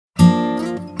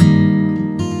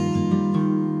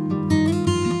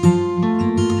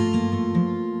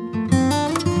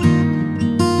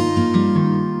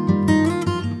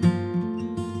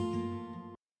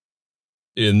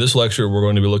In this lecture, we're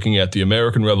going to be looking at the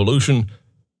American Revolution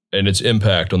and its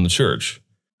impact on the church.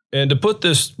 And to put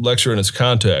this lecture in its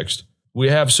context, we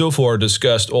have so far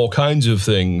discussed all kinds of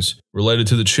things related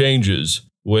to the changes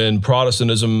when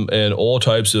Protestantism and all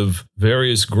types of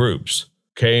various groups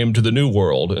came to the New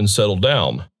World and settled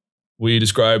down. We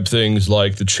described things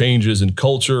like the changes in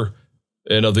culture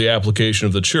and of the application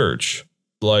of the church,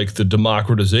 like the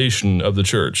democratization of the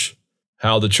church,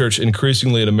 how the church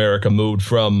increasingly in America moved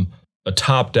from a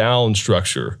top-down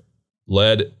structure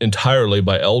led entirely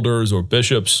by elders or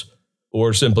bishops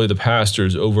or simply the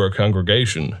pastors over a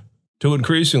congregation, to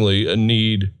increasingly a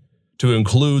need to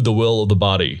include the will of the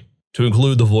body, to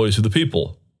include the voice of the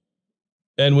people.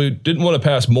 And we didn't want to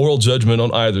pass moral judgment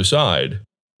on either side.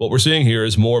 What we're seeing here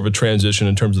is more of a transition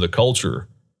in terms of the culture,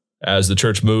 as the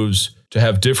church moves to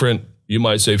have different, you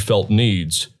might say, felt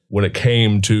needs when it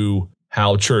came to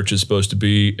how church is supposed to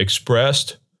be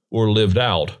expressed or lived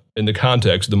out in the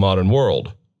context of the modern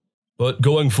world. But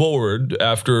going forward,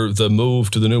 after the move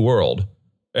to the New World,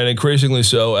 and increasingly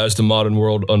so as the modern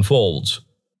world unfolds,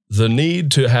 the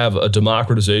need to have a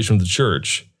democratization of the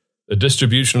church, a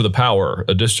distribution of the power,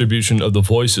 a distribution of the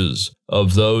voices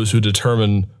of those who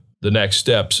determine the next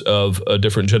steps of a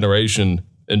different generation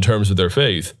in terms of their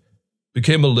faith,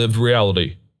 became a lived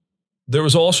reality. There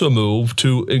was also a move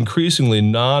to increasingly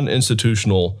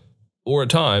non-institutional, or at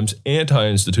times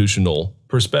anti-institutional,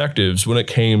 perspectives when it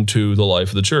came to the life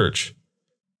of the church.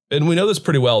 And we know this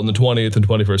pretty well in the 20th and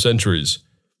 21st centuries.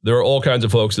 There are all kinds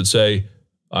of folks that say,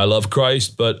 I love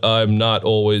Christ, but I'm not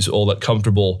always all that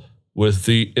comfortable with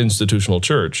the institutional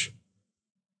church.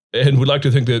 And we'd like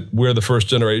to think that we're the first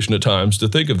generation at times to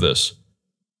think of this.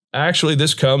 Actually,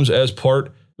 this comes as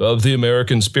part of the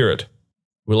American spirit.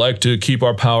 We like to keep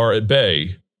our power at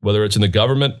bay, whether it's in the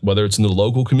government, whether it's in the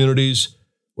local communities,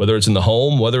 whether it's in the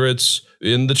home, whether it's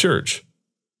in the church.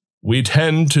 We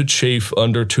tend to chafe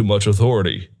under too much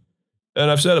authority.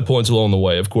 And I've said at points along the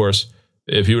way, of course,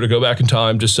 if you were to go back in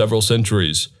time just several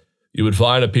centuries, you would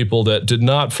find a people that did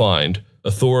not find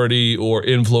authority or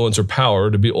influence or power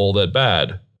to be all that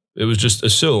bad. It was just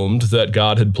assumed that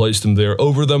God had placed them there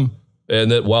over them,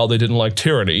 and that while they didn't like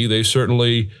tyranny, they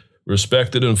certainly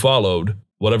respected and followed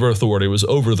whatever authority was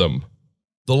over them.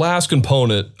 The last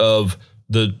component of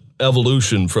the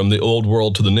evolution from the old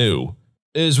world to the new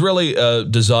is really a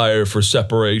desire for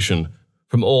separation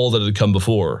from all that had come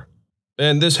before.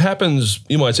 And this happens,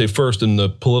 you might say, first in the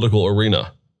political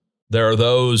arena. There are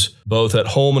those, both at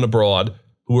home and abroad,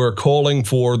 who are calling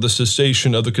for the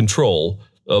cessation of the control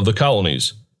of the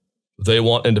colonies. They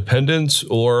want independence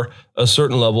or a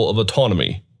certain level of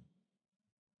autonomy.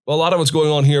 A lot of what's going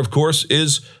on here, of course,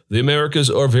 is the Americas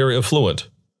are very affluent.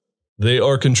 They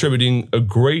are contributing a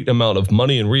great amount of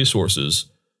money and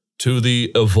resources to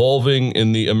the evolving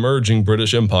and the emerging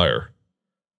British Empire.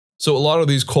 So a lot of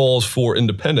these calls for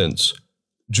independence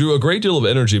drew a great deal of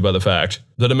energy by the fact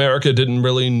that America didn't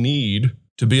really need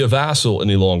to be a vassal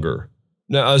any longer.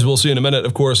 Now, as we'll see in a minute,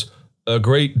 of course, a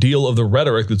great deal of the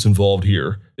rhetoric that's involved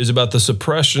here is about the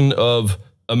suppression of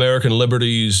American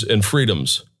liberties and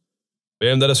freedoms.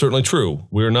 And that is certainly true.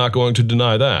 We're not going to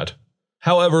deny that.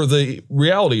 However, the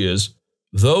reality is,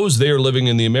 those there living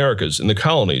in the Americas, in the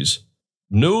colonies,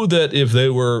 knew that if they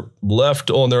were left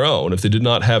on their own, if they did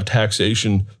not have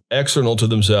taxation external to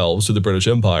themselves, to the British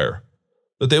Empire,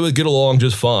 that they would get along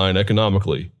just fine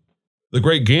economically. The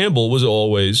great gamble was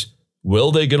always,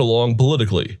 will they get along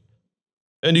politically?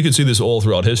 And you can see this all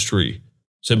throughout history.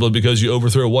 Simply because you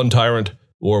overthrow one tyrant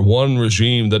or one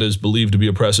regime that is believed to be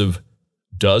oppressive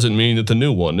doesn't mean that the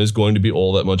new one is going to be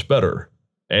all that much better.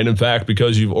 And in fact,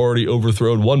 because you've already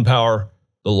overthrown one power,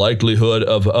 the likelihood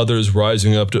of others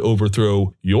rising up to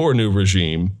overthrow your new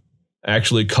regime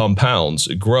actually compounds,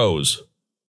 it grows.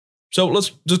 So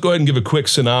let's just go ahead and give a quick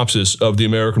synopsis of the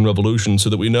American Revolution so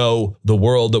that we know the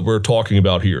world that we're talking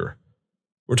about here.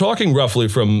 We're talking roughly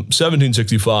from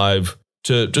 1765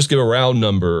 to, just give a round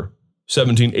number,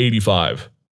 1785.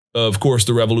 Of course,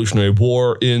 the Revolutionary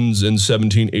War ends in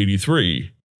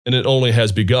 1783, and it only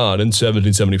has begun in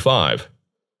 1775.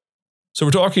 So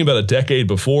we're talking about a decade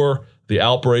before the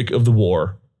outbreak of the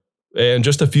war, and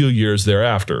just a few years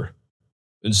thereafter.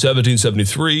 In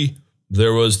 1773,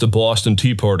 there was the Boston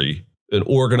Tea Party, an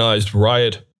organized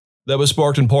riot that was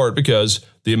sparked in part because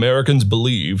the Americans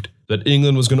believed that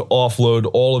England was going to offload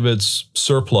all of its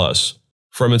surplus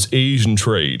from its Asian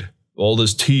trade, all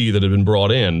this tea that had been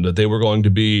brought in, that they were going to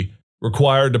be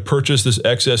required to purchase this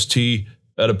excess tea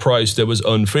at a price that was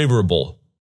unfavorable.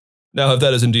 Now, if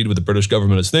that is indeed what the British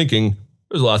government is thinking,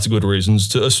 there's lots of good reasons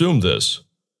to assume this.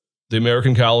 The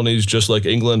American colonies, just like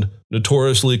England,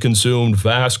 notoriously consumed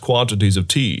vast quantities of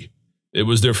tea. It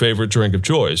was their favorite drink of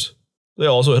choice. They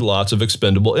also had lots of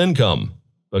expendable income.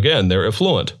 Again, they're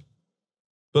affluent.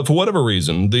 But for whatever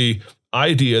reason, the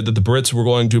idea that the Brits were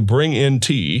going to bring in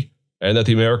tea and that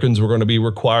the Americans were going to be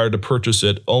required to purchase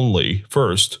it only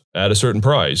first at a certain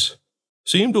price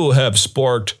seemed to have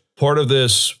sparked part of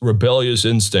this rebellious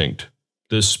instinct,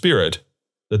 this spirit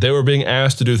that they were being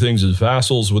asked to do things as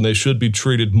vassals when they should be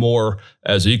treated more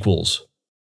as equals.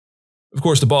 Of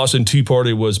course, the Boston Tea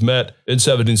Party was met in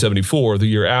 1774, the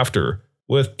year after,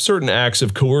 with certain acts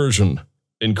of coercion.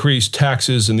 Increased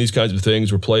taxes and these kinds of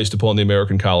things were placed upon the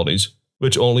American colonies,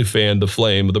 which only fanned the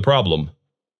flame of the problem.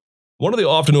 One of the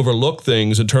often overlooked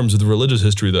things in terms of the religious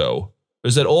history, though,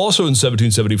 is that also in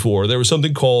 1774 there was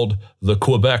something called the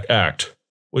Quebec Act,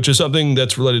 which is something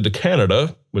that's related to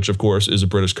Canada, which of course is a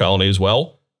British colony as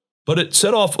well, but it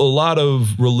set off a lot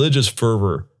of religious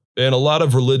fervor and a lot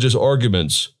of religious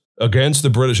arguments against the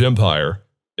British Empire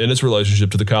in its relationship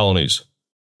to the colonies.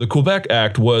 The Quebec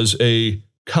Act was a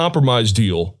compromise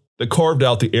deal that carved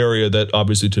out the area that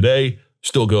obviously today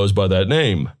still goes by that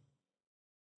name.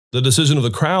 The decision of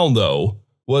the Crown, though,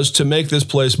 was to make this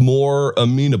place more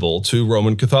amenable to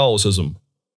Roman Catholicism.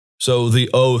 So the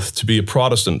oath to be a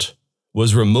Protestant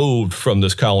was removed from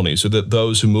this colony so that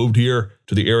those who moved here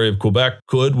to the area of Quebec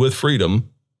could, with freedom,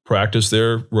 practice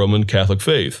their Roman Catholic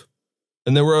faith.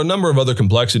 And there were a number of other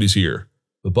complexities here.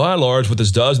 But by and large, what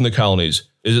this does in the colonies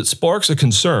is it sparks a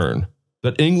concern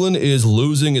that England is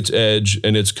losing its edge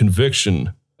and its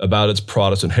conviction about its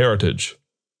Protestant heritage.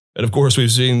 And of course,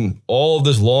 we've seen all of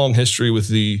this long history with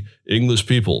the English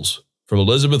peoples. From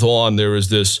Elizabeth on, there is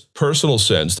this personal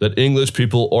sense that English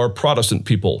people are Protestant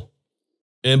people.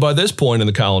 And by this point in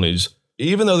the colonies,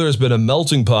 even though there has been a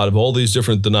melting pot of all these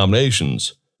different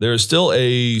denominations, there is still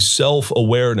a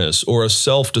self-awareness or a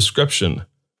self-description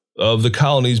of the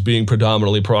colonies being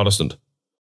predominantly Protestant.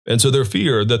 And so their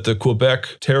fear that the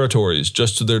Quebec territories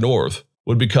just to their north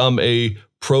would become a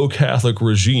pro-Catholic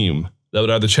regime that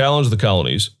would either challenge the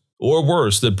colonies, or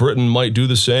worse, that Britain might do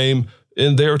the same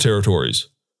in their territories,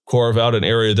 carve out an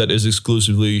area that is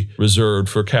exclusively reserved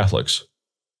for Catholics.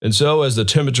 And so as the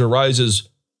temperature rises,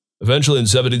 eventually in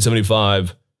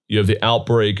 1775, you have the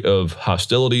outbreak of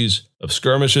hostilities, of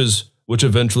skirmishes, which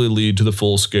eventually lead to the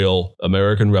full-scale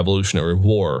American Revolutionary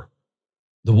War.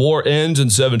 The war ends in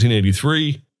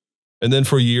 1783, and then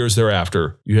for years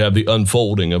thereafter, you have the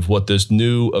unfolding of what this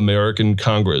new American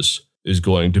Congress is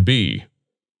going to be.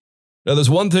 Now, there's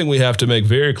one thing we have to make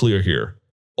very clear here.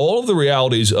 All of the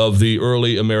realities of the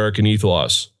early American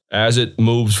ethos, as it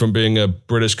moves from being a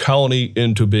British colony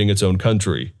into being its own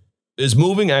country, is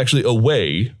moving actually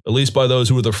away, at least by those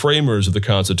who were the framers of the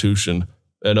Constitution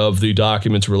and of the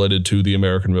documents related to the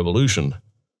American Revolution.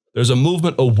 There's a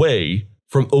movement away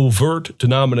from overt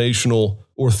denominational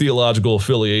or theological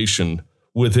affiliation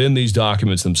within these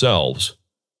documents themselves.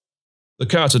 The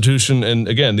Constitution, and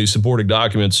again, these supporting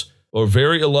documents, are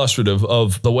very illustrative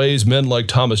of the ways men like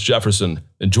Thomas Jefferson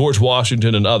and George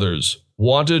Washington and others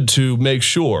wanted to make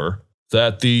sure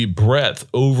that the breadth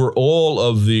over all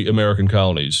of the American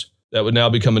colonies that would now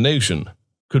become a nation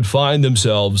could find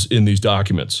themselves in these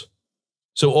documents.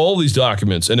 So all these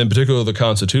documents, and in particular the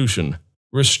Constitution,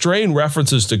 restrain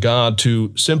references to God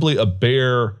to simply a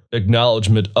bare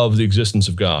acknowledgement of the existence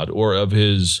of God or of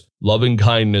his loving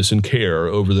kindness and care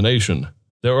over the nation.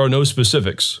 There are no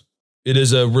specifics. It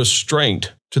is a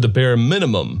restraint to the bare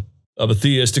minimum of a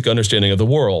theistic understanding of the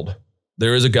world.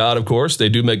 There is a God, of course, they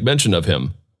do make mention of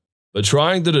him, but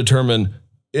trying to determine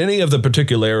any of the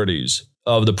particularities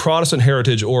of the Protestant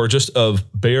heritage or just of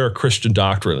bare Christian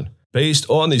doctrine based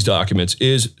on these documents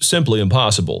is simply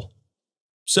impossible.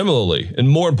 Similarly, and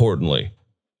more importantly,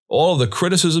 all of the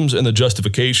criticisms and the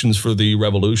justifications for the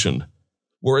revolution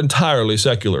were entirely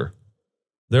secular.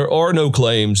 There are no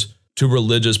claims to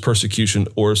religious persecution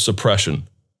or suppression.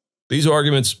 These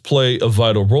arguments play a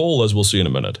vital role, as we'll see in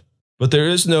a minute, but there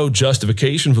is no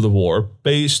justification for the war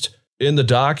based in the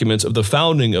documents of the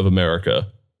founding of America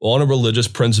on a religious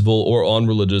principle or on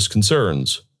religious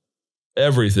concerns.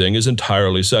 Everything is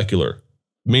entirely secular,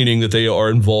 meaning that they are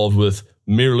involved with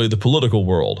merely the political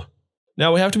world.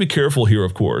 Now, we have to be careful here,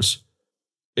 of course.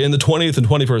 In the 20th and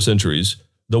 21st centuries,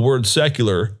 the word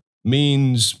secular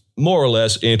means more or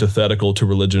less antithetical to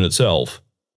religion itself.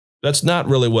 That's not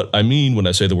really what I mean when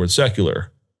I say the word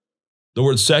secular. The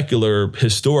word secular,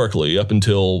 historically, up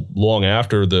until long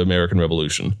after the American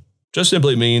Revolution, just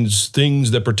simply means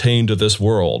things that pertain to this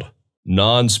world,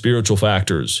 non-spiritual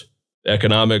factors,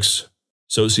 economics,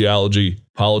 sociology,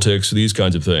 politics, these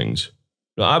kinds of things.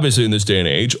 Now, obviously, in this day and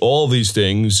age, all of these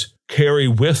things carry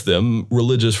with them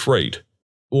religious freight.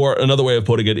 Or another way of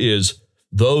putting it is,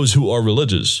 those who are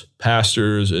religious,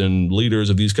 pastors and leaders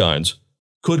of these kinds,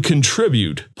 could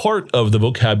contribute part of the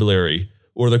vocabulary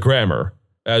or the grammar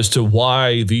as to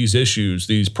why these issues,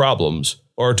 these problems,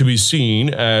 are to be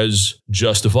seen as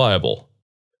justifiable.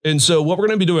 And so what we're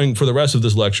going to be doing for the rest of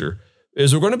this lecture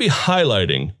is we're going to be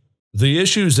highlighting the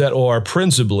issues that are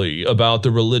principally about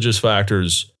the religious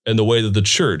factors and the way that the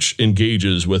church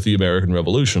engages with the American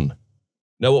Revolution.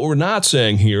 Now, what we're not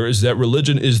saying here is that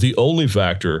religion is the only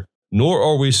factor, nor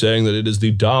are we saying that it is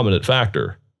the dominant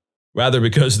factor. Rather,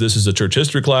 because this is a church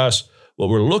history class, what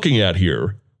we're looking at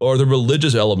here are the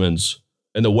religious elements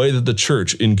and the way that the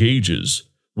church engages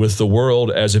with the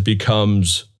world as it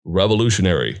becomes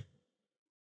revolutionary.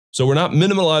 So we're not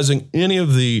minimalizing any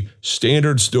of the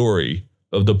standard story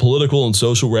of the political and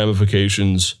social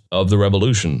ramifications of the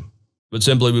revolution, but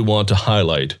simply we want to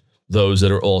highlight those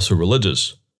that are also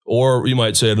religious. Or you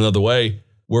might say it another way,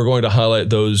 we're going to highlight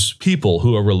those people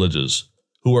who are religious,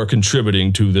 who are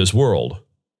contributing to this world.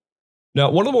 Now,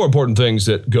 one of the more important things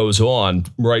that goes on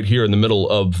right here in the middle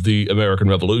of the American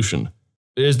Revolution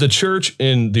is the church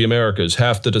in the Americas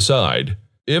have to decide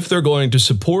if they're going to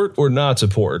support or not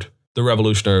support the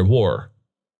Revolutionary War.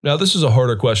 Now, this is a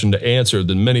harder question to answer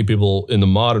than many people in the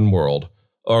modern world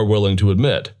are willing to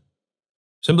admit.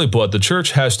 Simply put, the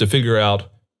church has to figure out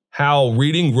how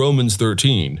reading Romans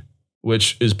 13,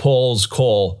 which is Paul's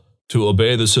call to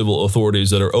obey the civil authorities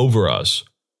that are over us.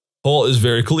 Paul is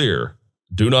very clear.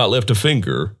 Do not lift a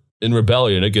finger in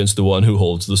rebellion against the one who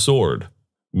holds the sword,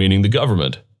 meaning the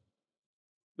government.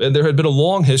 And there had been a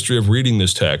long history of reading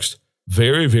this text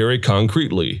very, very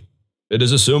concretely. It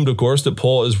is assumed, of course, that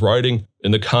Paul is writing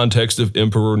in the context of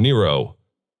Emperor Nero,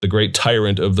 the great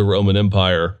tyrant of the Roman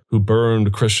Empire who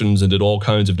burned Christians and did all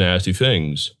kinds of nasty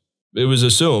things. It was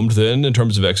assumed then, in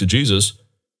terms of exegesis,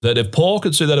 that if Paul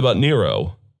could say that about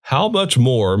Nero, how much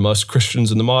more must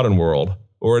Christians in the modern world,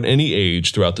 or in any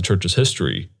age throughout the church's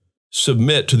history,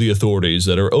 submit to the authorities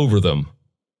that are over them?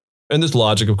 And this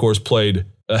logic, of course, played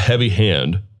a heavy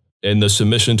hand in the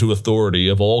submission to authority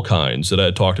of all kinds that I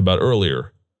had talked about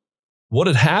earlier. What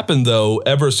had happened, though,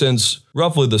 ever since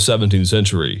roughly the 17th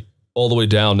century, all the way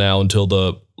down now until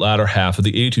the latter half of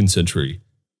the 18th century,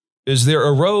 is there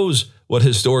arose what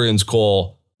historians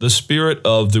call the spirit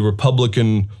of the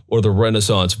Republican or the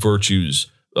Renaissance virtues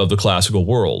of the classical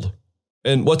world.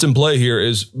 And what's in play here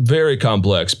is very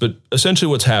complex, but essentially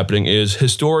what's happening is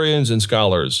historians and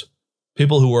scholars,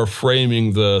 people who are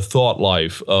framing the thought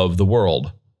life of the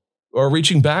world, are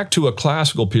reaching back to a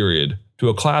classical period, to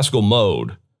a classical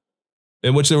mode,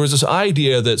 in which there was this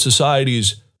idea that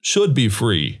societies should be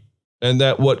free, and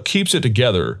that what keeps it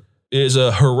together is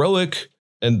a heroic,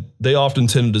 and they often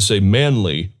tended to say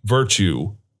manly,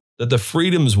 virtue, that the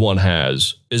freedoms one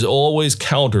has is always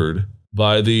countered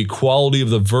by the quality of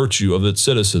the virtue of its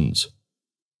citizens.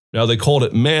 Now, they called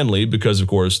it manly because, of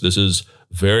course, this is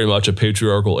very much a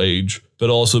patriarchal age, but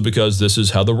also because this is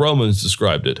how the Romans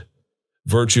described it.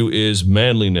 Virtue is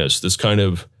manliness, this kind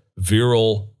of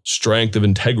virile strength of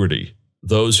integrity.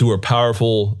 Those who are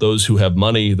powerful, those who have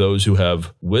money, those who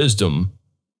have wisdom,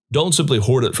 don't simply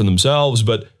hoard it for themselves,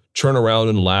 but turn around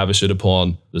and lavish it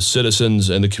upon the citizens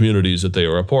and the communities that they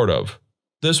are a part of.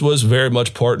 This was very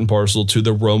much part and parcel to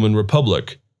the Roman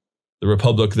Republic, the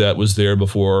republic that was there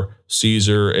before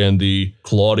Caesar and the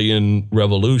Claudian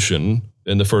Revolution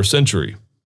in the first century.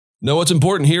 Now, what's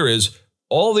important here is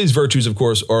all these virtues, of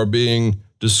course, are being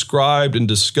described and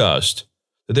discussed.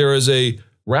 There is a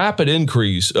rapid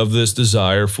increase of this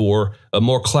desire for a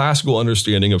more classical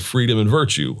understanding of freedom and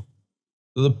virtue.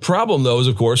 The problem, though, is,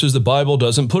 of course, is the Bible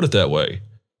doesn't put it that way.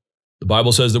 The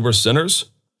Bible says that we're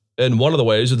sinners, and one of the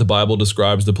ways that the Bible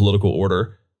describes the political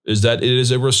order is that it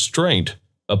is a restraint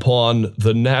upon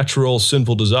the natural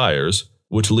sinful desires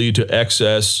which lead to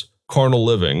excess carnal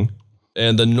living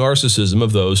and the narcissism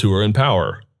of those who are in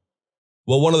power.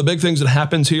 Well, one of the big things that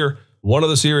happens here, one of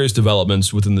the serious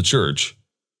developments within the church,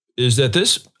 is that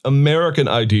this American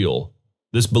ideal,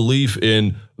 this belief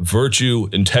in virtue,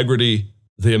 integrity,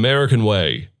 the American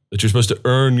way, that you're supposed to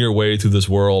earn your way through this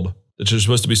world, that you're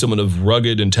supposed to be someone of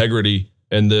rugged integrity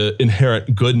and the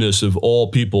inherent goodness of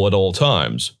all people at all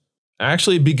times,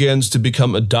 actually begins to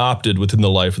become adopted within the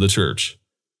life of the church.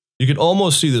 You can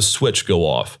almost see the switch go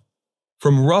off.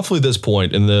 From roughly this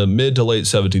point in the mid to late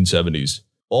 1770s,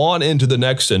 on into the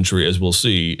next century, as we'll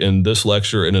see in this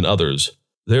lecture and in others,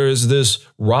 there is this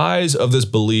rise of this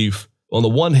belief, on the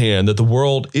one hand, that the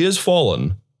world is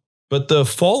fallen, but the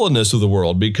fallenness of the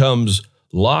world becomes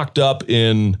locked up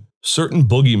in certain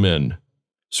boogeymen,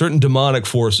 certain demonic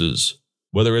forces,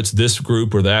 whether it's this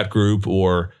group or that group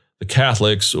or the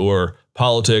Catholics or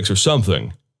politics or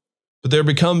something. But there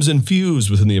becomes infused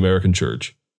within the American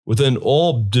church, within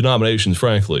all denominations,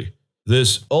 frankly,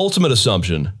 this ultimate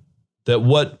assumption that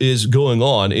what is going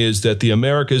on is that the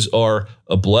Americas are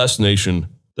a blessed nation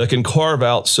that can carve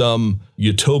out some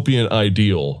utopian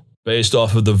ideal based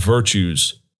off of the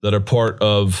virtues that are part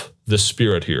of the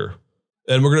spirit here.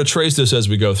 And we're going to trace this as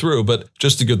we go through, but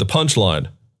just to give the punchline,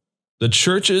 the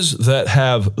churches that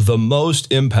have the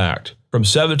most impact from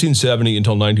 1770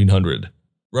 until 1900,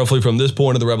 roughly from this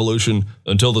point of the Revolution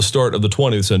until the start of the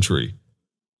 20th century,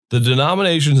 the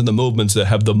denominations and the movements that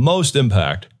have the most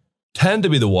impact tend to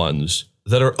be the ones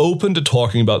that are open to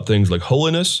talking about things like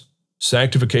holiness,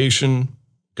 sanctification,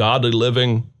 godly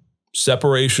living,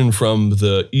 separation from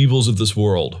the evils of this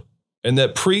world, and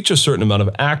that preach a certain amount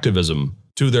of activism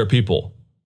to their people.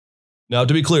 Now,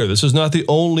 to be clear, this is not the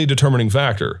only determining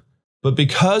factor, but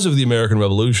because of the American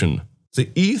Revolution, the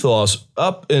ethos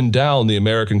up and down the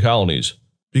American colonies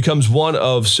becomes one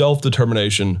of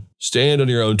self-determination, stand on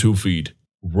your own 2 feet,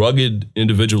 rugged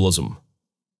individualism.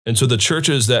 And so the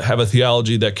churches that have a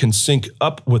theology that can sync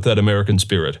up with that American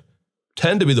spirit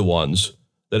tend to be the ones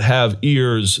that have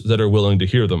ears that are willing to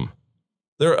hear them.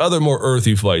 There are other more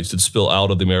earthy fights that spill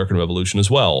out of the American Revolution as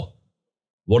well.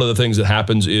 One of the things that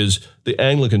happens is the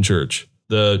Anglican Church,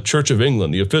 the Church of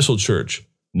England, the official church,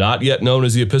 not yet known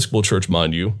as the Episcopal Church,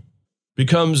 mind you,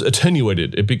 becomes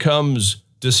attenuated. It becomes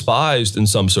despised in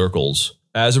some circles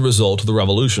as a result of the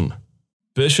Revolution.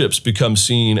 Bishops become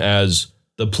seen as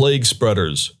the plague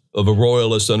spreaders of a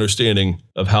royalist understanding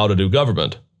of how to do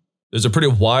government. There's a pretty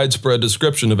widespread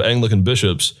description of Anglican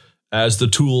bishops as the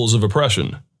tools of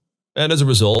oppression. And as a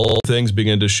result, things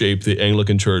begin to shape the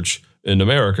Anglican Church in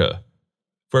America.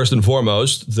 First and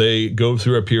foremost, they go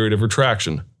through a period of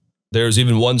retraction. There's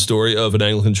even one story of an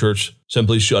Anglican church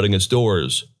simply shutting its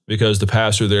doors because the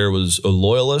pastor there was a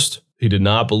loyalist. He did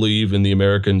not believe in the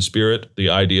American spirit, the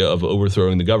idea of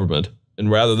overthrowing the government. And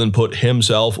rather than put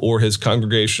himself or his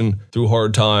congregation through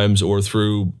hard times or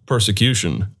through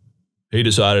persecution, he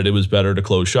decided it was better to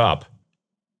close shop.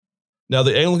 Now,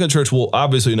 the Anglican Church will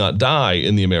obviously not die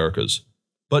in the Americas,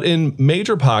 but in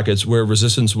major pockets where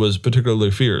resistance was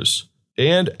particularly fierce,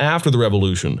 and after the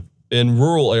Revolution, in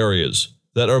rural areas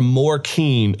that are more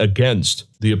keen against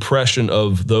the oppression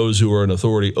of those who are in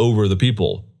authority over the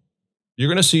people, you're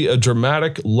going to see a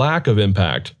dramatic lack of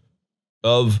impact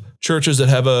of churches that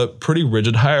have a pretty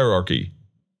rigid hierarchy.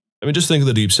 I mean, just think of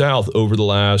the Deep South over the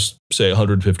last, say,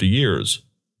 150 years.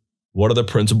 What are the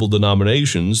principal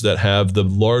denominations that have the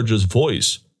largest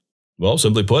voice? Well,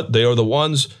 simply put, they are the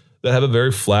ones that have a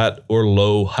very flat or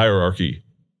low hierarchy.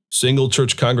 Single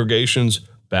church congregations,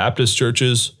 Baptist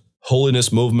churches,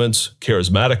 holiness movements,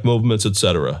 charismatic movements,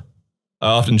 etc. I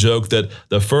often joke that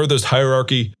the furthest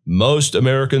hierarchy most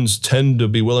Americans tend to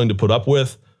be willing to put up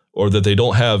with, or that they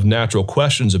don't have natural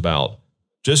questions about,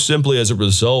 just simply as a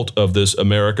result of this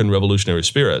American revolutionary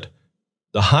spirit,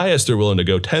 the highest they're willing to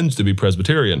go tends to be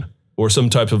Presbyterian, or some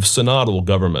type of synodal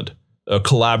government, a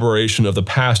collaboration of the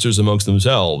pastors amongst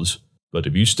themselves. But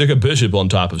if you stick a bishop on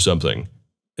top of something,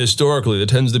 historically there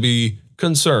tends to be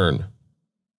concern.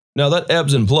 Now that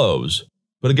ebbs and flows,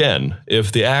 but again,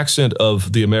 if the accent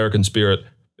of the American spirit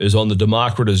is on the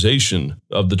democratization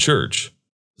of the church,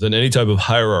 then any type of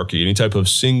hierarchy, any type of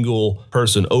single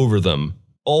person over them,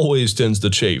 always tends to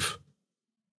chafe.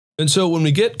 And so when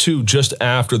we get to just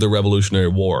after the Revolutionary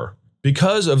War,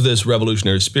 because of this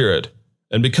revolutionary spirit,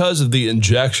 and because of the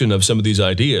injection of some of these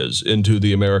ideas into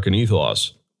the American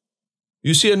ethos,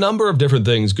 you see a number of different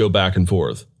things go back and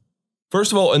forth.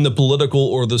 First of all, in the political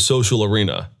or the social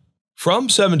arena. From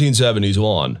 1770s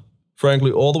on,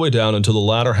 frankly all the way down until the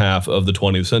latter half of the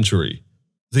 20th century,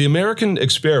 the American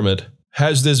experiment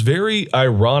has this very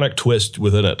ironic twist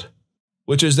within it,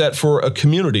 which is that for a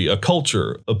community, a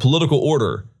culture, a political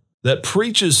order that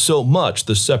preaches so much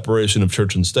the separation of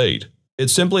church and state, it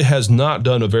simply has not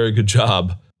done a very good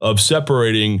job of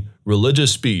separating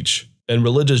religious speech and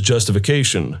religious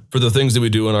justification for the things that we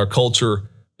do in our culture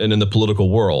and in the political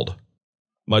world.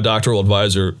 My doctoral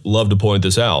advisor loved to point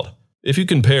this out. If you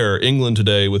compare England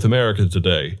today with America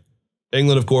today,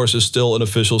 England, of course, is still an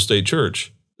official state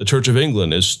church. The Church of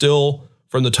England is still,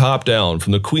 from the top down,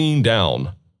 from the Queen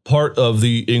down, part of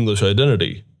the English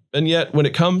identity. And yet, when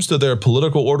it comes to their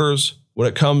political orders, when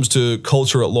it comes to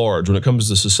culture at large, when it comes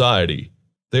to society,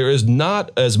 there is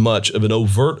not as much of an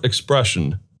overt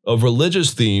expression of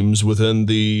religious themes within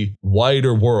the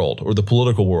wider world or the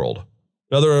political world.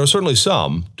 Now, there are certainly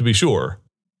some, to be sure,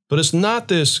 but it's not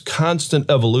this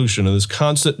constant evolution and this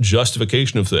constant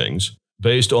justification of things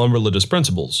based on religious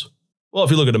principles. Well, if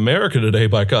you look at America today,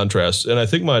 by contrast, and I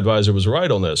think my advisor was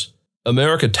right on this,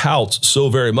 America touts so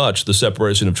very much the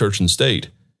separation of church and state.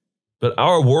 But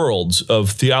our worlds of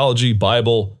theology,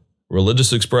 Bible,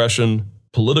 religious expression,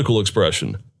 political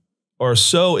expression are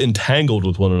so entangled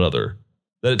with one another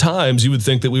that at times you would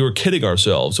think that we were kidding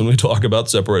ourselves when we talk about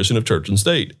separation of church and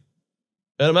state.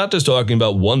 And I'm not just talking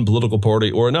about one political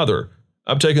party or another.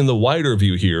 I'm taking the wider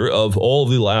view here of all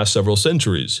of the last several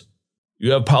centuries.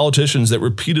 You have politicians that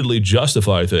repeatedly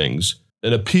justify things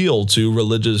and appeal to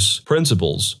religious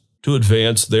principles to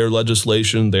advance their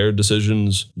legislation, their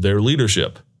decisions, their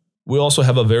leadership. We also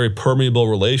have a very permeable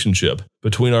relationship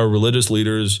between our religious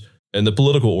leaders and the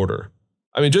political order.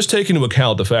 I mean, just take into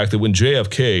account the fact that when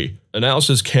JFK announced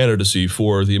his candidacy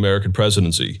for the American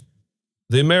presidency,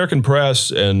 the American press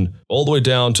and all the way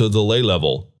down to the lay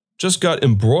level just got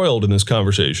embroiled in this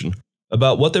conversation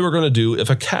about what they were going to do if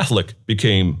a Catholic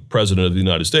became president of the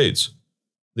United States.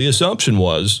 The assumption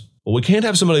was, well, we can't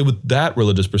have somebody with that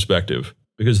religious perspective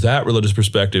because that religious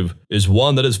perspective is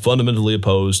one that is fundamentally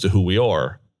opposed to who we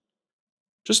are.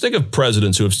 Just think of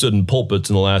presidents who have stood in pulpits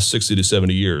in the last 60 to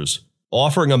 70 years,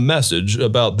 offering a message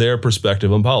about their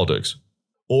perspective on politics.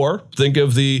 Or think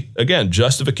of the, again,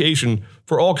 justification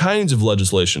for all kinds of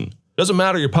legislation. Doesn't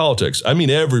matter your politics. I mean,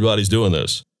 everybody's doing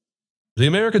this. The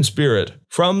American spirit,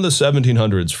 from the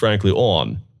 1700s, frankly,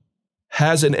 on,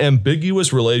 has an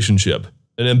ambiguous relationship,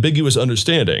 an ambiguous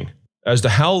understanding as to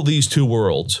how these two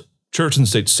worlds, church and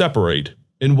state, separate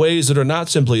in ways that are not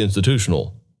simply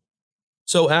institutional.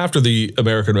 So after the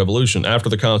American Revolution, after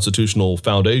the constitutional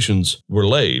foundations were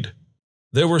laid,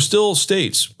 there were still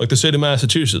states, like the state of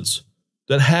Massachusetts,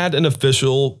 that had an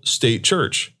official state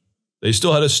church. They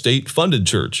still had a state-funded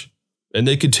church, and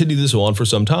they continued this on for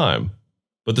some time.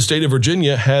 But the state of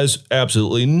Virginia has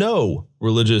absolutely no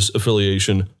religious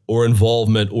affiliation or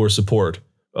involvement or support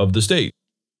of the state.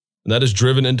 And that is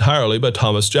driven entirely by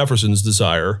Thomas Jefferson's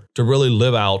desire to really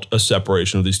live out a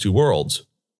separation of these two worlds.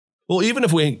 Well, even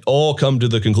if we all come to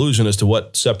the conclusion as to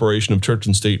what separation of church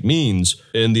and state means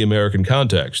in the American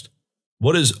context,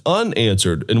 what is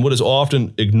unanswered and what is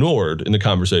often ignored in the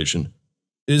conversation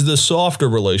is the softer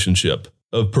relationship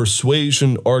of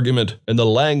persuasion, argument, and the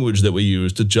language that we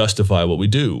use to justify what we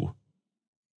do.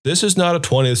 This is not a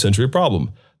 20th century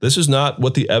problem. This is not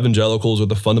what the evangelicals or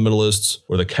the fundamentalists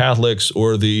or the Catholics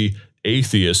or the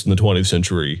atheists in the 20th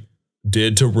century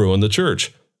did to ruin the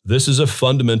church. This is a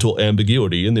fundamental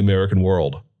ambiguity in the American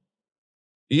world.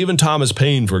 Even Thomas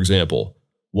Paine, for example,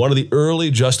 one of the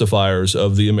early justifiers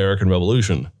of the American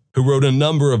Revolution, who wrote a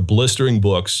number of blistering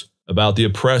books about the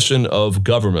oppression of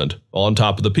government on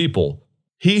top of the people,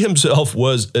 he himself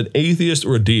was an atheist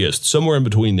or a deist, somewhere in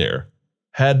between there,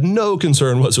 had no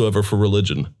concern whatsoever for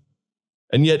religion.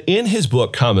 And yet in his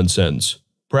book, Common Sense,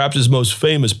 perhaps his most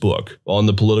famous book on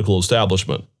the political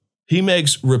establishment, he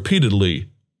makes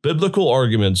repeatedly biblical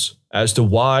arguments as to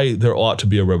why there ought to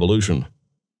be a revolution.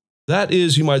 That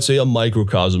is, you might say, a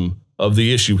microcosm of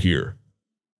the issue here.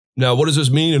 Now, what does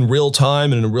this mean in real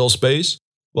time and in real space?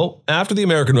 Well, after the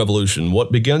American Revolution,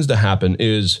 what begins to happen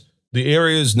is the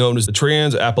areas known as the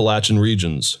Trans-Appalachian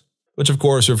regions, which of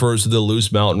course refers to the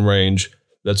loose mountain range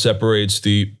that separates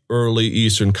the early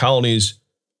eastern colonies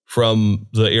from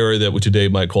the area that we today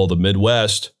might call the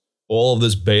Midwest, all of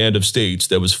this band of states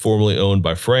that was formerly owned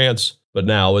by France, but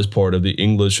now is part of the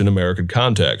English and American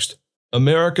context.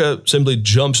 America simply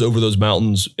jumps over those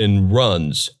mountains and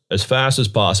runs as fast as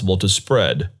possible to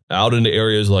spread out into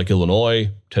areas like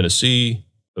Illinois, Tennessee,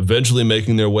 eventually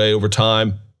making their way over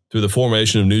time through the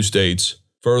formation of new states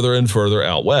further and further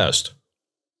out west.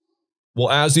 Well,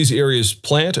 as these areas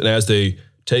plant and as they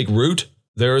take root,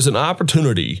 there is an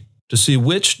opportunity to see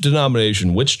which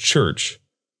denomination, which church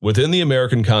within the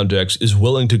American context is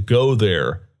willing to go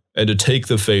there and to take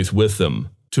the faith with them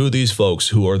to these folks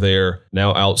who are there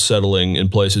now out settling in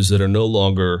places that are no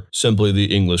longer simply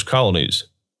the English colonies.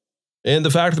 And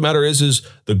the fact of the matter is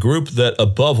the group that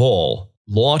above all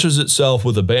launches itself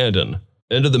with abandon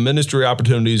into the ministry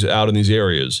opportunities out in these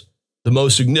areas, the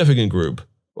most significant group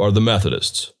are the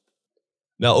Methodists.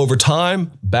 Now, over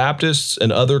time, Baptists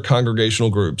and other congregational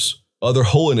groups, other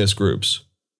holiness groups,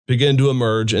 begin to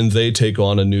emerge and they take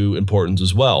on a new importance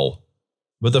as well.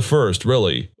 But the first,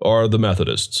 really, are the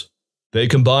Methodists. They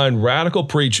combine radical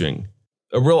preaching,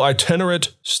 a real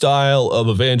itinerant style of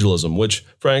evangelism, which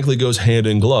frankly goes hand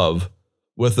in glove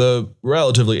with a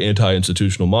relatively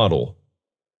anti-institutional model.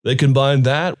 They combine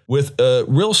that with a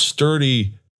real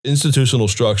sturdy institutional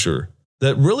structure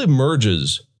that really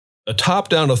merges a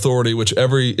top-down authority which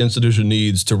every institution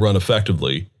needs to run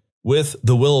effectively with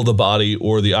the will of the body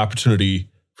or the opportunity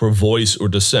for voice or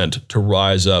dissent to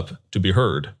rise up to be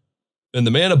heard. And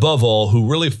the man above all who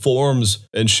really forms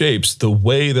and shapes the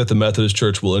way that the Methodist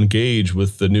Church will engage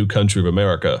with the new country of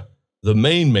America, the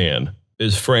main man,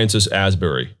 is Francis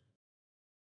Asbury.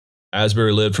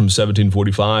 Asbury lived from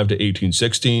 1745 to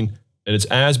 1816, and it's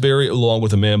Asbury along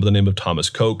with a man by the name of Thomas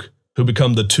Coke who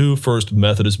become the two first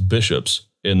Methodist bishops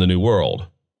in the New World.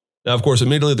 Now, of course,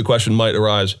 immediately the question might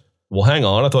arise, well, hang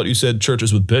on, I thought you said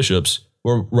churches with bishops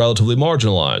were relatively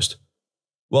marginalized.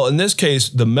 Well, in this case,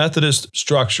 the Methodist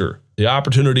structure, the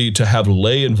opportunity to have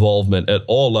lay involvement at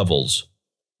all levels,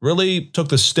 really took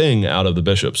the sting out of the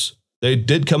bishops. They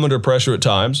did come under pressure at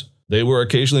times. They were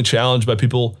occasionally challenged by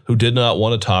people who did not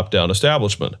want a top-down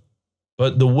establishment.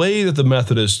 But the way that the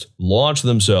Methodists launched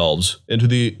themselves into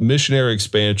the missionary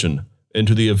expansion,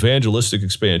 into the evangelistic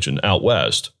expansion out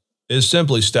west, is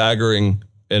simply staggering,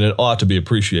 and it ought to be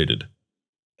appreciated.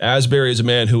 Asbury is a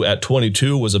man who at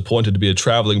 22 was appointed to be a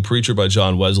traveling preacher by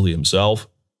John Wesley himself.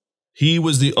 He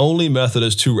was the only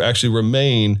Methodist to actually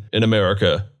remain in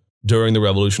America during the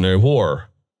Revolutionary War.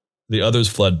 The others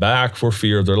fled back for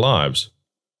fear of their lives.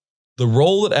 The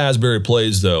role that Asbury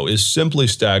plays, though, is simply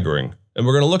staggering, and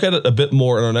we're going to look at it a bit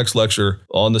more in our next lecture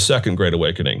on the Second Great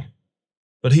Awakening.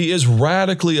 But he is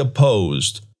radically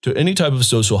opposed to any type of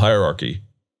social hierarchy.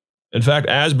 In fact,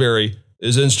 Asbury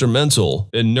is instrumental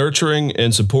in nurturing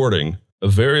and supporting a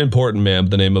very important man by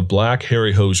the name of Black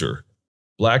Harry Hosier.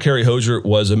 Black Harry Hosier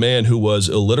was a man who was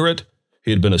illiterate,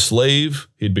 he had been a slave,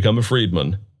 he'd become a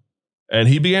freedman, and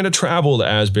he began to travel to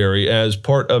Asbury as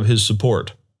part of his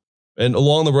support. And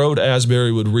along the road,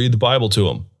 Asbury would read the Bible to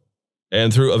him.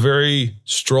 And through a very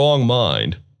strong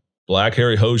mind, Black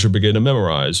Harry Hosier began to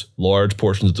memorize large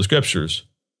portions of the scriptures.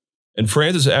 And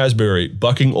Francis Asbury,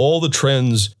 bucking all the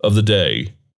trends of the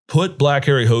day, put Black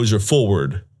Harry Hosier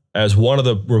forward as one of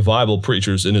the revival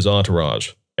preachers in his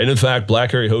entourage. And in fact,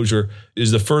 Black Harry Hosier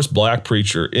is the first black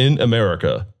preacher in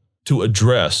America to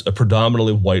address a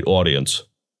predominantly white audience.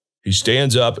 He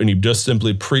stands up and he just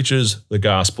simply preaches the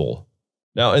gospel.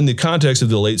 Now, in the context of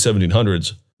the late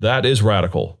 1700s, that is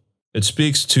radical. It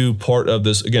speaks to part of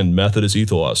this, again, Methodist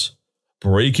ethos,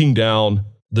 breaking down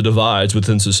the divides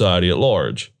within society at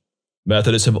large.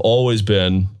 Methodists have always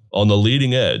been on the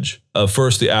leading edge of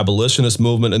first the abolitionist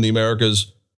movement in the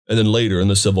Americas, and then later in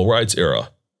the civil rights era.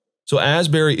 So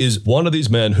Asbury is one of these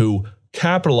men who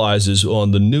capitalizes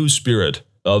on the new spirit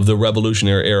of the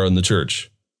revolutionary era in the church,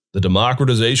 the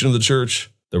democratization of the church,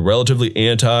 the relatively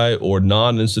anti- or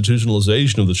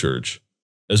non-institutionalization of the church,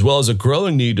 as well as a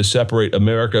growing need to separate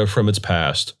America from its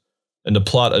past and to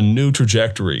plot a new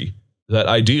trajectory that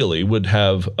ideally would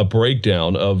have a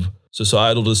breakdown of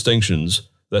societal distinctions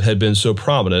that had been so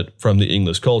prominent from the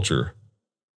English culture.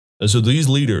 And so these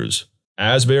leaders,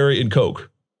 Asbury and Coke,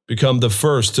 become the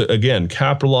first to, again,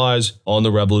 capitalize on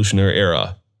the Revolutionary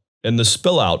era. And the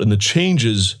spill out and the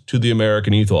changes to the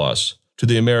American ethos, to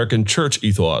the American church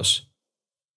ethos,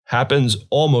 happens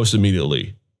almost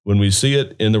immediately when we see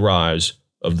it in the rise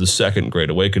of the Second Great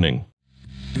Awakening.